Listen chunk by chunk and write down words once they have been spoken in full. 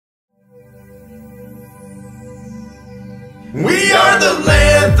We are the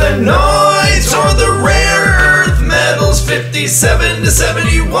Lanthanoids, or the rare earth metals, 57 to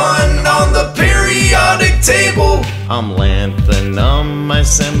 71 on the periodic table. I'm Lanthanum, my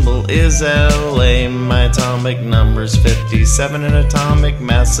symbol is La. My atomic number's 57 and atomic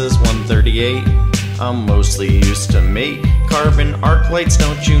mass is 138. I'm mostly used to make carbon arc lights,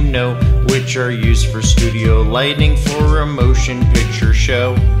 don't you know, which are used for studio lighting for a motion picture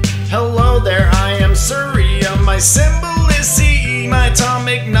show. Hello there, I am Cerium, my symbol is CE, my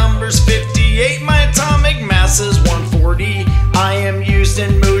atomic number's 58, my atomic mass is 140. I am used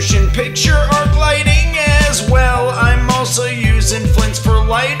in motion picture arc lighting as well. I'm also using flints for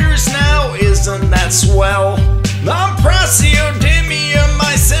lighters now, isn't that swell? I'm Praseodymium,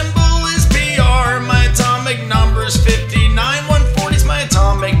 my symbol is PR, my atomic number's 59, 140's my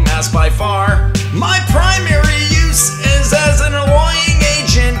atomic mass by far. My primary use is as an alloying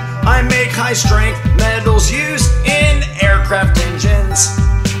agent. I make high-strength metals used in aircraft engines.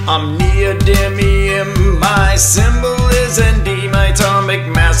 I'm Neodymium, my symbol is ND, my atomic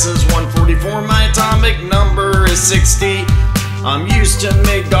mass is 144, my atomic number is 60. I'm used to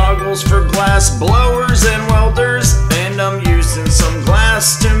make goggles for glass blowers and welders, and I'm using some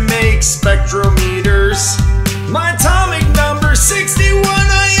glass to make spectrometers. My atomic number 61,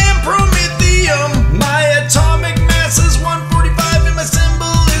 I am Promethium. My atomic mass is 145 and my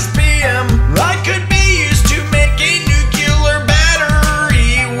symbol is PM. I could be used to make a nuclear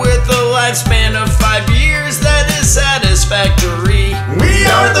battery with a lifespan of 5 years that is satisfactory. We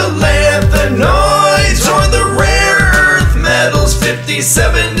are the Lanthanoids, or the rare earth metals,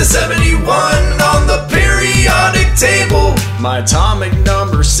 57 to 71 on the periodic table. My atomic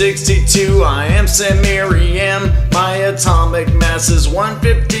number 62, I am Cerium. My atomic mass is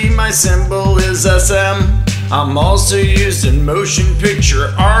 150, my symbol is SM. I'm also used in motion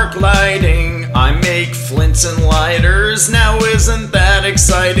picture arc lighting. I make flints and lighters, now isn't that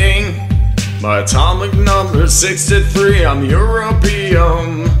exciting? My atomic number is 63, I'm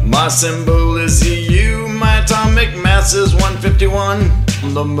Europeum. My symbol is EU, my atomic mass is 151.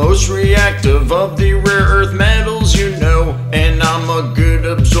 I'm the most reactive of the rare earth metals, you know, and I'm a good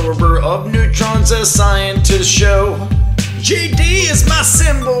absorber of neutrons as scientists show. GD is my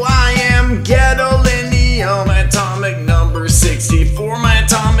symbol, I am gadolinium. My atomic number 64, my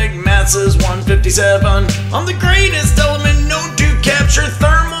atomic mass is 157. I'm the greatest element known to capture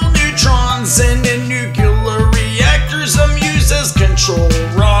thermal neutrons, and in nuclear reactors I'm used as control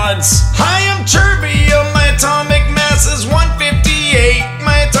rods. I am terbium, my atomic mass is 158.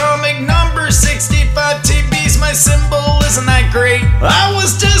 My atomic number 65 TBs, my symbol isn't that great. I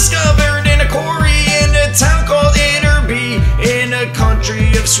was discovered in a quarry in a town called Itterby, in a country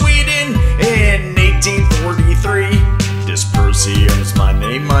of Sweden in 1843. Praseodymium's my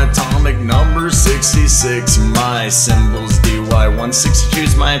name, my atomic number 66. My symbol's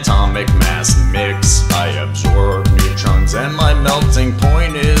DY162's my atomic mass mix. I absorb neutrons and my melting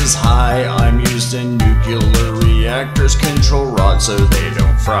point is high. I'm used in nuclear reactors, control rods so they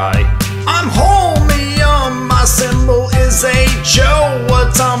don't fry. I'm holmium, my symbol is HO.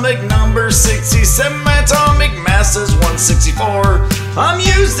 Atomic number 67, my atomic mass is 164. I'm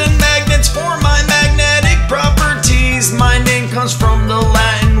used in magnets for my magnetic properties. My name comes from the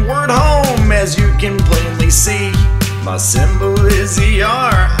Latin word home, as you can plainly see. My symbol is ER,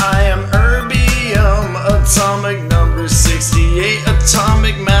 I am erbium. Atomic number 68,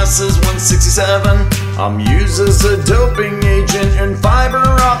 atomic mass is 167. I'm used as a doping agent in fiber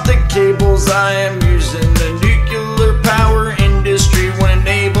optic cables. I am used in the nuclear power industry when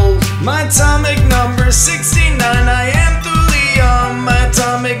able. My atomic number 69, I am thulium. My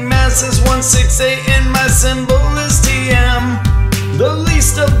atomic mass is 168 and my symbol is TM. The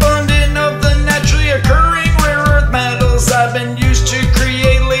least abundant of the naturally occurring rare earth metals. I've been used to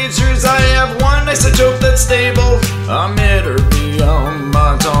create lasers. I have one isotope that's stable. I'm ytterbium.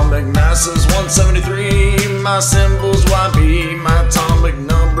 My atomic mass is 173. My symbol's YB. My atomic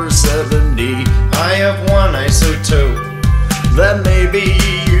number 70. I have one isotope that may be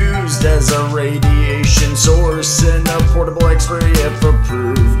used as a radiation source in a portable X-ray if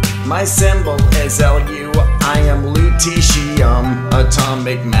approved. My symbol is LU, I am lutetium.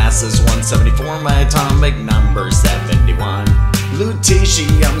 Atomic mass is 174, my atomic number 71.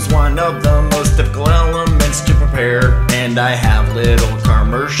 Lutetium's one of the most difficult elements to prepare, and I have little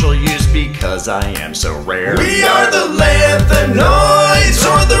commercial use because I am so rare. We are the Lanthanoids,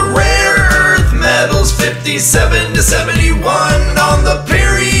 or the rare earth metals, 57 to 71 on the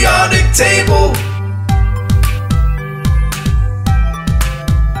periodic table.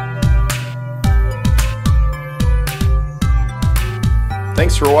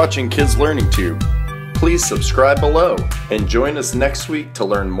 Thanks for watching Kids Learning Tube. please subscribe below and join us next week to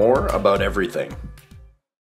learn more about everything.